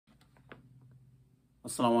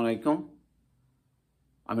আসসালামু আলাইকুম।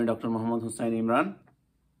 আমি ডক্টর মোহাম্মদ হোসাইন ইমরান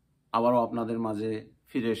আবারও আপনাদের মাঝে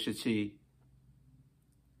ফিরে এসেছি।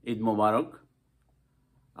 ঈদ মোবারক।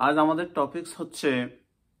 আজ আমাদের টপিকস হচ্ছে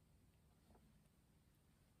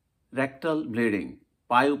রেকটাল ব্লিডিং,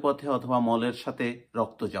 পায়ুপথে অথবা মলের সাথে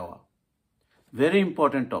রক্ত যাওয়া। Very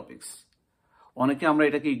important topics. অনেকে আমরা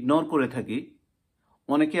এটাকে ইগনোর করে থাকি,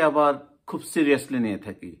 অনেকে আবার খুব সিরিয়াসলি নিয়ে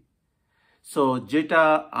থাকি। সো যেটা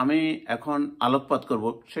আমি এখন আলোকপাত করব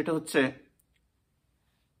সেটা হচ্ছে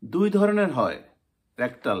দুই ধরনের হয়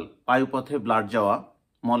রেকটাল, পায়ুপথে ব্লাড যাওয়া,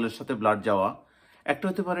 মলের সাথে ব্লাড যাওয়া। একটা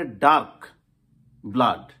হতে পারে ডার্ক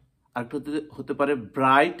ব্লাড, আরেকটা হতে পারে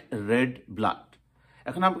ব্রাইট রেড ব্লাড।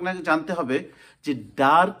 এখন আপনাকে জানতে হবে যে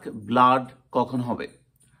ডার্ক ব্লাড কখন হবে।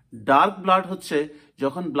 ডার্ক ব্লাড হচ্ছে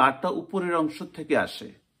যখন ব্লাডটা উপরের অংশ থেকে আসে,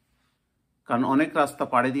 কারণ অনেক রাস্তা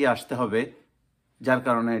পাড়ে দিয়ে আসতে হবে, যার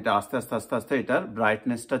কারণে এটা আস্তে আস্তে আস্তে আস্তে এটার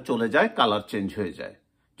ব্রাইটনেসটা চলে যায়, কালার চেঞ্জ হয়ে যায়।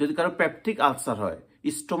 যদি কারো পেপটিক আলসার হয়,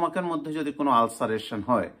 স্টোমাকের মধ্যে যদি কোনো আলসারেশন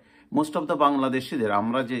হয়, মোস্ট অফ দ্য বাংলাদেশিদের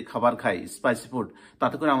আমরা যে খাবার খাই স্পাইসি ফুড,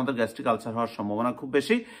 তাতে করে আমাদের গ্যাস্ট্রিক আলসার হওয়ার সম্ভাবনা খুব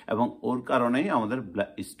বেশি, এবং ওর কারণেই আমাদের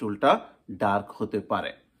স্টুলটা ডার্ক হতে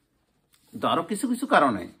পারে। তো আরও কিছু কিছু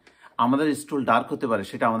কারণে আমাদের স্টুল ডার্ক হতে পারে,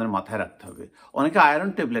 সেটা আমাদের মাথায় রাখতে হবে। অনেকে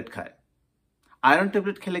আয়রন ট্যাবলেট খায়, আয়রন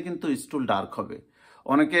ট্যাবলেট খেলে কিন্তু স্টুল ডার্ক হবে।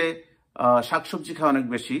 অনেকে শাকসবজি খায় অনেক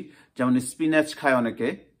বেশি, যেমন স্পিনাচ খায় অনেকে,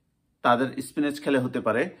 তাদের স্পিনাচ খেলে হতে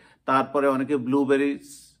পারে। তারপরে অনেকে ব্লুবেরি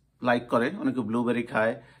লাইক করে, অনেকে ব্লুবেরি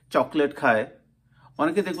খায়, চকলেট খায়।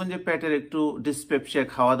 অনেকে দেখবেন যে পেটের একটু ডিসপেপসিয়া,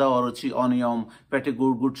 খাওয়া দাওয়া অরুচি, অনিয়ম, পেটে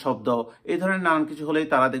গুড় গুড় শব্দ, এই ধরনের নানান কিছু হলেই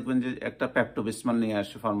তারা দেখবেন যে একটা পেপটোবিসমাল নিয়ে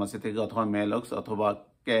আসে ফার্মাসি থেকে, অথবা মেলক্স অথবা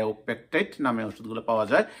কেওপেকটাইট নামে ওষুধগুলো পাওয়া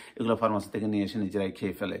যায়, এগুলো ফার্মাসি থেকে নিয়ে এসে নিজেরাই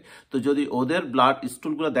খেয়ে ফেলে। তো যদি ওদের ব্লাড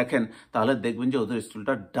স্টুলগুলো দেখেন, তাহলে দেখবেন যে ওদের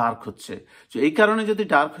স্টুলটা ডার্ক হচ্ছে। তো এই কারণে যদি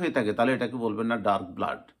ডার্ক হয়ে থাকে, তাহলে এটাকে বলবেন না ডার্ক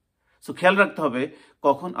ব্লাড। সো খেয়াল রাখতে হবে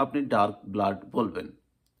কখন আপনি ডার্ক ব্লাড বলবেন।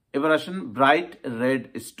 এবার আসেন ব্রাইট রেড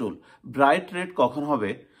স্টুল। ব্রাইট রেড কখন হবে?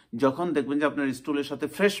 যখন দেখবেন যে আপনার স্টুলের সাথে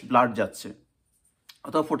ফ্রেশ ব্লাড যাচ্ছে,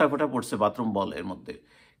 অথবা ফোটা ফোটা পড়ছে বাথরুম বল এর মধ্যে।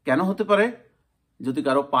 কেন হতে পারে? যদি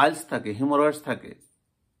কারো পাইলস থাকে, হিমোরয়েডস থাকে।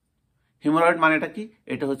 হিমোরয়েড মানেটা কি?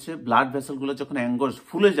 এটা হচ্ছে ব্লাড ভেসেলগুলো যখন অ্যাঙ্গোজ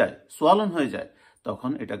ফুলে যায়, সোয়ালন হয়ে যায়,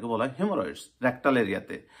 তখন এটাকে বলা হয় হিমোরয়েডস রেকটাল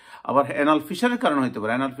এরিয়াতে। আবার অ্যানাল ফিশারের কারণে হতে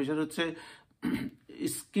পারে। অ্যানাল ফিশার হচ্ছে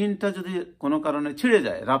স্কিনটা যদি কোনো কারণে ছিঁড়ে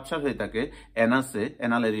যায়, রাপচার হয়ে থাকে অ্যানাসে,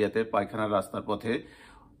 অ্যানাল এরিয়াতে, পায়খানার রাস্তার পথে,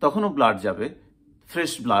 তখনও ব্লাড যাবে,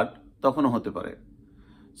 ফ্রেশ ব্লাড তখনও হতে পারে।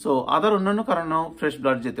 সো আদার অন্যান্য কারণেও ফ্রেশ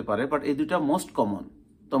ব্লাড যেতে পারে, বাট এই দুটা মোস্ট কমন।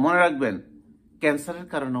 তো মনে রাখবেন, ক্যান্সারের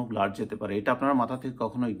কারণেও ব্লাড যেতে পারে, এটা আপনারা মাথা থেকে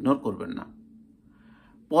কখনো ইগনোর করবেন না।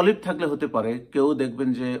 পলিপ থাকলে হতে পারে, কেউ দেখবেন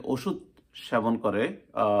যে ওষুধ সেবন করে,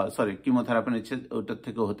 কিমোথেরাপি নিচ্ছে, ওটার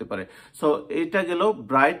থেকেও হতে পারে। সো এইটা গেল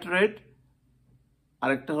ব্রাইট রেড,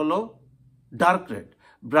 আরেকটা হলো ডার্ক রেড।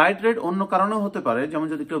 ব্রাইট রেড অন্য কারণেও হতে পারে, যেমন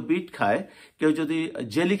যদি কেউ বিট খায়, কেউ যদি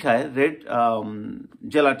জেলি খায়, রেড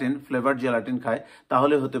জেলাটিন, ফ্লেভার জেলাটিন খায়,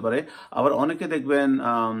 তাহলে হতে পারে। আবার অনেকে দেখবেন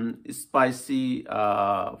স্পাইসি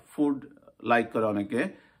ফুড লাইক করে, অনেকে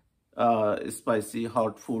স্পাইসি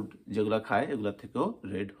হট ফুড যেগুলো খায়, এগুলোর থেকেও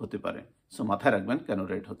রেড হতে পারে। সো মাথায় রাখবেন কেন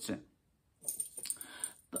রেড হচ্ছে।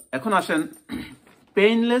 এখন আসেন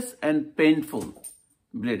painless and painful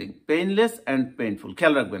bleeding. Painless and painful,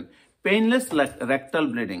 খেয়াল রাখবেন। পেইনলেস রেকটাল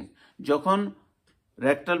ব্লিডিং, যখন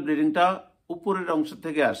রেকটাল ব্লিডিংটা উপরের অংশ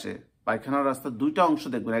থেকে আসে, পায়খানার রাস্তার দুইটা অংশ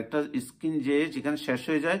দেখবেন, একটা স্কিন যেখানে শেষ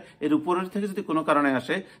হয়ে যায়, এর উপরের থেকে যদি কোনো কারণে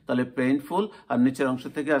আসে, তাহলে পেইনফুল। আর নিচের অংশ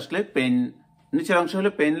থেকে আসলে নিচের অংশ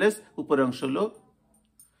হলো পেইনলেস, উপরের অংশ হলো,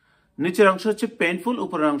 নিচের অংশ হচ্ছে পেইনফুল,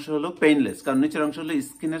 উপরের অংশ হলো পেইনলেস। কারণ নিচের অংশ হলো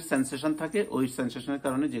স্কিনের সেন্সেশন থাকে, ওই সেন্সেশনের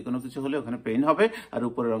কারণে যে কোনো কিছু হলে ওখানে পেইন হবে। আর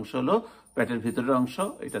উপরের অংশ হলো পেটের ভিতরের অংশ,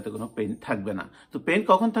 এটাতে কোনো পেইন থাকবে না। তো পেইন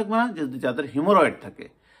কখন থাকবে না? যদি যাদের হিমোরয়েড থাকে।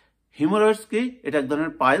 হিমোরয়েডস কি? এটা এক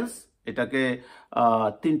ধরনের পাইলস। এটাকে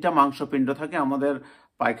তিনটা মাংসপিণ্ড থাকে আমাদের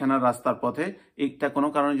পায়খানার রাস্তার পথে। এটা কোনো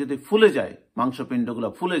কারণে যদি ফুলে যায়, মাংসপিণ্ডগুলো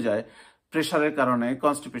ফুলে যায়, প্রেশারের কারণে,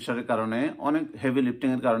 কনস্টিপেশনের কারণে, অনেক হেভি লিফটিং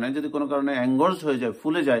এর কারণে, যদি কোনো কারণে অ্যাঙ্গোজ হয়ে যায়,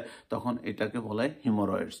 ফুলে যায়, তখন এটাকে বলা হয়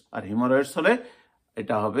হিমোরয়েডস। আর হিমোরয়েডস হলে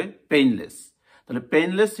এটা হবে পেইনলেস। তাহলে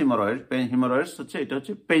পেইনলেস হিমোরয়েডস হচ্ছে, এটা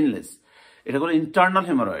হচ্ছে পেইনলেস। এটা হলো ইন্টারনাল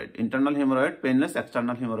হিমোরয়েড পেইনলেস,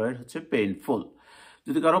 এক্সটার্নাল হিমোরয়েড হচ্ছে পেইনফুল।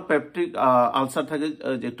 যদি কারো পেপটিক আলসার থাকে,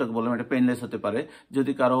 যেটা বললাম, এটা পেইনলেস হতে পারে।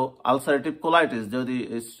 যদি কারো আলসারেটিভ কোলাইটিস, যদি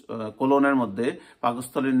কোলনের মধ্যে,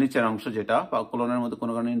 পাকস্থলীর নিচের অংশ যেটা, কোলনের মধ্যে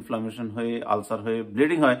কোনো কারণে ইনফ্লামেশন হয়ে, আলসার হয়ে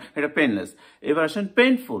ব্লিডিং হয়, এটা পেইনলেস। এবার আসেন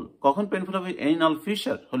পেইনফুল। কখন পেইনফুল হবে? অ্যানাল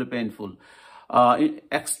ফিশার হলে পেইনফুল,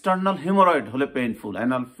 এক্সটার্নাল হিমোরয়েড হলে পেইনফুল।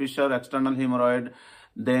 অ্যানাল ফিশার, এক্সটার্নাল হিমোরয়েড,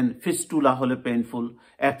 দেন ফিস্টুলা হলে পেইনফুল।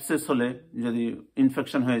 অ্যাবসেস হলে, যদি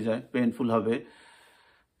ইনফেকশন হয়ে যায়, পেইনফুল হবে।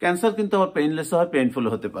 ক্যান্সার কিন্তু আবার পেইনলেস হয়, পেইনফুল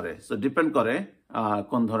হতে পারে। সো ডিপেন্ড করে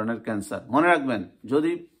কোন ধরনের ক্যান্সার। মনে রাখবেন,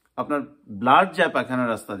 যদি আপনার ব্লাড যায়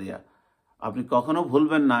পায়খানার রাস্তা দিয়া, আপনি কখনো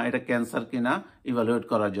ভুলবেন না এটা ক্যান্সার কিনা ইভালুয়েট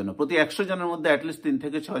করার জন্য। প্রতি 100 জনের মধ্যে অ্যাটলিস্ট 3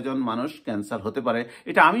 থেকে 6 জন মানুষ ক্যান্সার হতে পারে।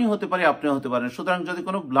 এটা আমি হতে পারি, আপনিও হতে পারেন। সুতরাং যদি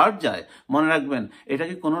কোনো ব্লাড যায়, মনে রাখবেন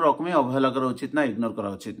এটাকে কোনো রকমই অবহেলা করা উচিত না, ইগনোর করা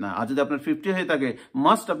উচিত না। আর যদি আপনার 50 হয়ে থাকে,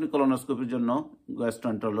 মাস্ট আপনি কোলোনোস্কোপির জন্য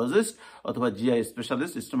গ্যাস্ট্রোএন্টারোলজিস্ট অথবা জিআই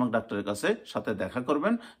স্পেশালিস্ট, স্টোমাক ডাক্তারের কাছে সাথে দেখা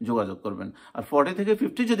করবেন, যোগাযোগ করবেন। আর 40 থেকে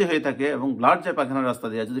 50 যদি হয়ে থাকে এবং ব্লাড যায় পায়খানার রাস্তা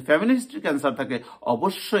দিয়ে, যদি ফ্যামিলি হিস্ট্রি ক্যান্সার থাকে,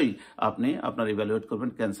 অবশ্যই আপনি আপনার ইভ্যালুয়েট করবেন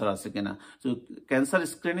ক্যান্সার আছে কিনা। তো ক্যান্সার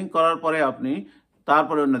স্ক্রিনিং করার পরে আপনি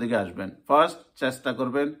তারপরে অন্যদিকে আসবেন। ফার্স্ট চেষ্টা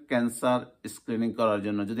করবেন ক্যান্সার স্ক্রিনিং করার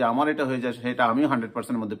জন্য। যদি আমার এটা হয়ে যায়, সেটা আমিও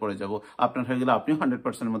 100% মধ্যে পড়ে যাব। আপনার হয়ে গেলে আপনিও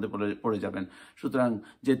 100% মধ্যে পড়ে যাবেন। সুতরাং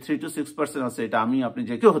যে 3 to 6% আছে, এটা আপনি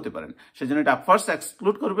যে কেউ হতে পারেন। সেজন্য এটা ফার্স্ট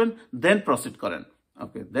এক্সক্লুড করবেন, দেন প্রসিড করেন।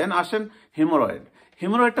 ওকে, দেন আসেন হিমোরয়েড।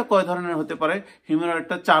 হিমোরয়েডটা কয় ধরনের হতে পারে?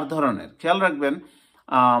 হিমোরয়েডটা 4 ধরনের। খেয়াল রাখবেন,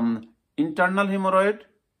 ইন্টারনাল হিমোরয়েড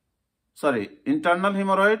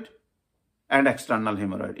অ্যান্ড এক্সটার্নাল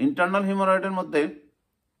হিমোরয়েড। ইন্টারনাল হিমোরয়েডের মধ্যে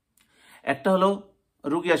একটা হলো,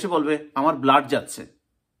 রুগী এসে বলবে আমার ব্লাড যাচ্ছে,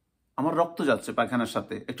 আমার রক্ত যাচ্ছে পায়খানার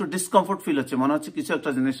সাথে, একটু ডিসকমফোর্ট ফিল হচ্ছে, মনে হচ্ছে কিছু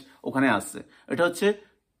একটা জিনিস ওখানে আসছে। এটা হচ্ছে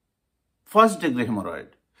ফার্স্ট ডিগ্রি হিমোরয়েড।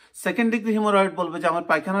 সেকেন্ড ডিগ্রি হিমোরয়েড বলবে যে আমার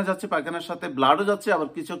পায়খানা যাচ্ছে, পায়খানার সাথে ব্লাডও যাচ্ছে, আবার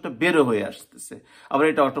কিছু একটা বেরো হয়ে আসতেছে, আবার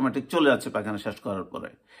এটা অটোমেটিক চলে যাচ্ছে পায়খানা শেষ করার পরে।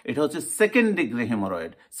 এটা হচ্ছে second degree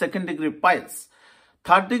হিমোরয়েড, second degree piles.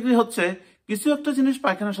 Third degree হচ্ছে কিছু একটা জিনিস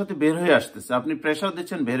পায়খানার সাথে বের হয়ে আসতেছে, আপনি প্রেসার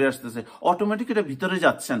দিচ্ছেন, বের হয়ে আসতেছে, অটোমেটিক এটা ভিতরে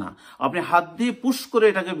যাচ্ছে না, আপনি হাত দিয়ে পুশ করে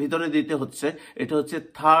এটাকে ভিতরে দিতে হচ্ছে। এটা হচ্ছে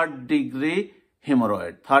third degree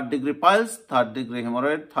হিমোরয়েড, third degree piles, third degree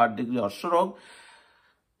হিমোরয়েড, third degree অশ্বরোগ।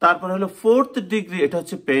 তারপর হলো ফোর্থ ডিগ্রি, এটা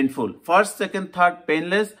হচ্ছে painful. First, second, third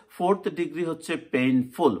painless, fourth degree হচ্ছে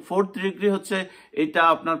পেইনফুল। ফোর্থ ডিগ্রি হচ্ছে এটা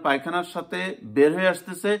আপনার পায়খানার সাথে বের হয়ে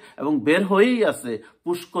আসতেছে এবং বের হয়েই আছে,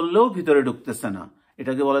 পুশ করলেও ভিতরে ঢুকতেছে না।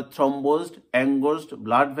 এটাকে বলে থ্রম্বোজড, অ্যাঙ্গোজড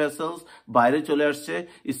ব্লাড ভেসেলস, বাইরে চলে আসছে,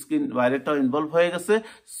 স্কিন বাইরেটাও ইনভলভ হয়ে গেছে।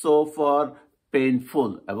 সো ফর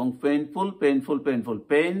পেইনফুল এবং painful, painful, painful,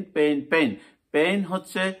 pain, pain, pain. Pain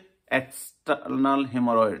হচ্ছে external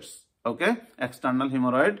haemorrhoids. Okay, external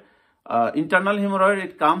hemorrhoid. Internal hemorrhoid,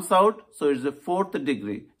 it comes out, so it's a fourth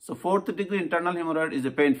degree. So fourth degree internal hemorrhoid is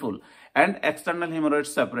a painful, and external hemorrhoid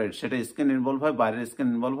separate. সেটা skin involved হয়, বাইরের skin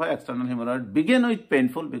involved হয়। External hemorrhoid begin with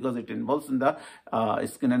painful because it involves in the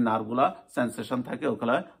skin এর নার্ভগুলা sensation থাকে,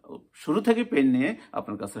 ওগুলা শুরু থেকে pain নিয়ে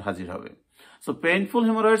আপনার কাছে হাজির হবে। So painful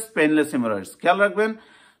hemorrhoids, painless hemorrhoids, খেয়াল রাখবেন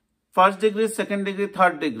first degree, second degree,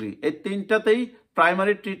 third degree, এই তিনটাতেই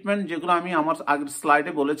প্রাইমারি ট্রিটমেন্ট, যেগুলো আমি আমার আগের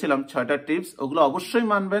স্লাইডে বলেছিলাম 6টা টিপস, ওগুলো অবশ্যই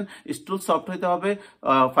মানবেন। স্টুল সফট হইতে হবে,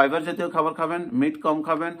 ফাইবার জাতীয় খাবার খাবেন, মিট কম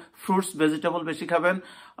খাবেন, ফ্রুটস ভেজিটেবল বেশি খাবেন,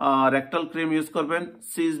 রেকটাল ক্রিম ইউজ করবেন,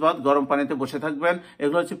 সিজ বাথ, গরম পানিতে বসে থাকবেন।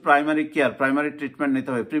 এগুলো হচ্ছে প্রাইমারি কেয়ার, প্রাইমারি ট্রিটমেন্ট নিতে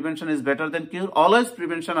হবে। Prevention is better then কিউর, always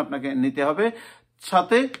prevention আপনাকে নিতে হবে।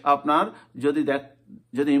 সাথে আপনার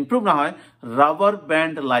যদি ইমপ্রুভ না হয়, রাবার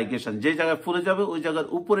ব্যান্ড লাইগেশন, যে জায়গায় ফুলে যাবে ওই জায়গার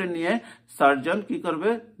উপরে নিয়ে সার্জন কি করবে,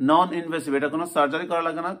 নন ইনভেসিভ, এটা কোনো সার্জারি করা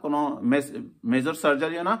লাগে না, কোনো মেজর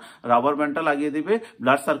সার্জারিও না, রাবার ব্যান্ডটা লাগিয়ে দিবে,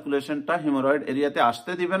 ব্লাড সার্কুলেশনটা হিমোরয়েড এরিয়াতে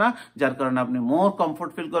আসতে দিবে না, যার কারণে আপনি মোর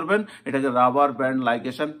কমফোর্ট ফিল করবেন। এটাকে rubber band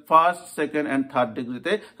ligation. First, second and third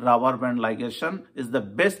ডিগ্রিতে rubber band ligation is the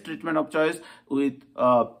best treatment of choice with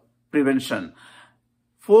prevention.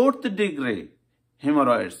 Fourth degree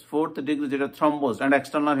hemorrhoids, fourth degree যেটা থ্রম্বোজ and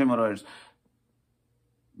external hemorrhoids,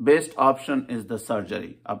 best option is the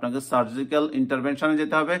surgery. আপনাকে surgical ইন্টারভেনশনে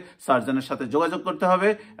যেতে হবে, সার্জনের সাথে যোগাযোগ করতে হবে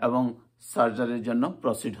এবং সার্জারির জন্য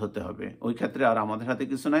প্রসিড হতে হবে। ওই ক্ষেত্রে আর আমাদের হাতে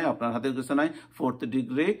কিছু নাই, আপনার হাতে কিছু নাই। ফোর্থ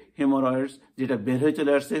ডিগ্রি হিমোরয়েডস, যেটা বের হয়ে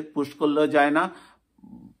চলে আসছে, পুশ করলেও যায় না,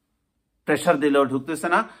 প্রেশার দিলেও ঢুকতেছে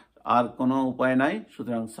না, আর কোনো উপায় নাই,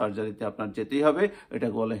 সুতরাং সার্জারিতে আপনার যেতেই হবে।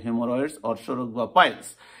 এটাকে বলে হিমোরয়েডস, অর্শরোগ বা পাইলস।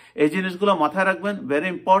 এই জিনিসগুলো মাথায় রাখবেন, very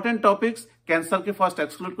important topics. ক্যান্সারকে first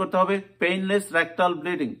exclude করতে হবে। Painless rectal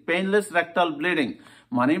bleeding, painless rectal bleeding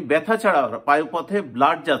মানে ব্যথা ছাড়া পায়ুপথে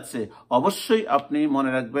ব্লাড যাচ্ছে, অবশ্যই আপনি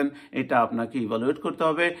মনে রাখবেন এটা আপনাকে ইভালুয়েট করতে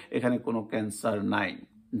হবে, এখানে কোনো ক্যান্সার নাই।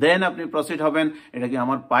 দেন আপনি প্রসিড হবেন, এটা কি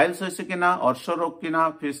আমার পাইলস হয়েছে কিনা, অর্শরোগ কিনা,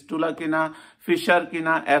 ফিস্টুলা কিনা, ফিশার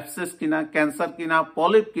কিনা, অ্যাবসেস কিনা, ক্যান্সার কিনা,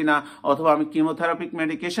 পলিপ কিনা, অথবা আমি কিমোথেরাপিক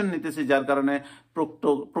মেডিকেশন নিতেছি যার কারণে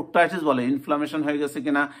প্রোক্টাইটিস বলে ইনফ্লামেশন হয়ে গেছে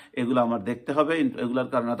কিনা, এগুলো আমার দেখতে হবে। এগুলোর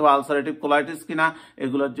কারণে অথবা আলসারেটিভ কোলাইটিস কিনা,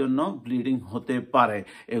 এগুলোর জন্য ব্লিডিং হতে পারে।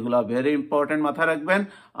 এগুলো ভেরি ইম্পর্টেন্ট, মাথায় রাখবেন।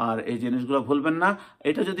 আর এই জিনিসগুলো ভুলবেন না।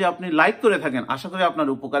 এটা যদি আপনি লাইক করে থাকেন, আশা করি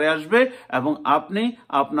আপনার উপকারে আসবে এবং আপনি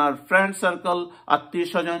আপনার ফ্রেন্ড সার্কেল, আত্মীয়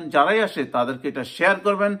স্বজন যারাই আসে তাদেরকে এটা শেয়ার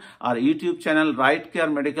করবেন। আর YouTube channel right care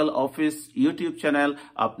medical office YouTube channel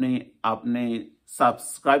আপনি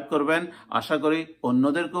সাবস্ক্রাইব করবেন। আশা করি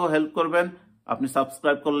অন্যদেরকেও হেল্প করবেন। আপনি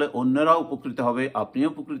সাবস্ক্রাইব করলে অন্যরাও উপকৃত হবে, আপনিও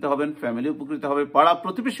উপকৃত হবেন, ফ্যামিলি উপকৃত হবে, পাড়া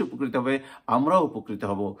প্রতিবেশী উপকৃত হবে, আমরাও উপকৃত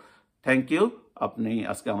হব। থ্যাংক ইউ আপনি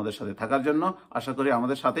আজকে আমাদের সাথে থাকার জন্য। আশা করি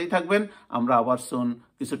আমাদের সাথেই থাকবেন। আমরা আবার সুন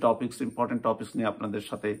কিছু ইম্পর্টেন্ট টপিকস নিয়ে আপনাদের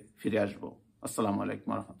সাথে ফিরে আসবো। আসসালামু আলাইকুম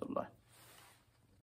রহমতুল্লাহ।